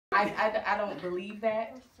I don't believe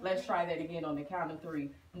that. Let's try that again on the count of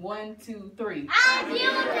 3. 1, 2, 3. I'm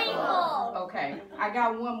beautiful. Okay, I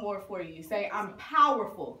got one more for you. Say, I'm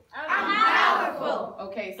powerful. I'm powerful.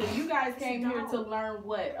 Okay, so you guys came here to learn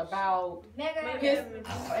what about history,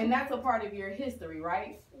 and that's a part of your history,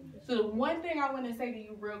 right? So the one thing I want to say to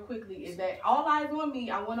you real quickly is that all eyes on me.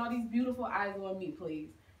 I want all these beautiful eyes on me, please.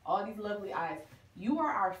 All these lovely eyes. You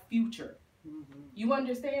are our future. You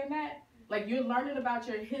understand that? Like, you're learning about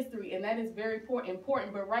your history, and that is very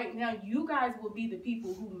important. But right now, you guys will be the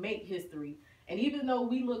people who make history. And even though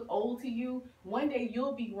we look old to you, one day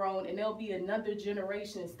you'll be grown, and there'll be another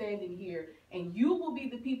generation standing here, and you will be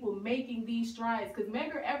the people making these strides. Because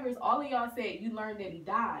Medgar Evers, all of y'all said you learned that he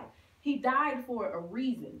died. He died for a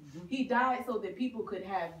reason. He died so that people could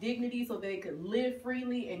have dignity, so they could live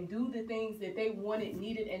freely and do the things that they wanted,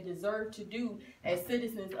 needed, and deserved to do as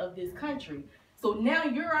citizens of this country. So now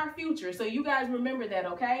you're our future. So you guys remember that,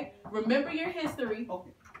 okay? Remember your history.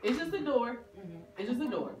 It's just a door. It's just a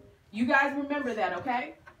door. You guys remember that,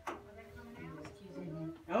 okay?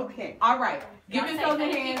 Okay. All right. Give yourself a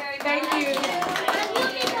hand. Thank you.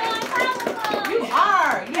 You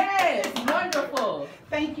are. Yes. Wonderful.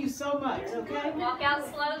 Thank you so much. Okay. Walk out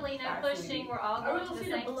slowly, no pushing. We're all going to the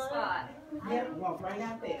same spot. Yep. Walk right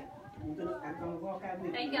out there. I'm gonna walk out with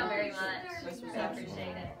you. Thank y'all very much. I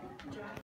appreciate it.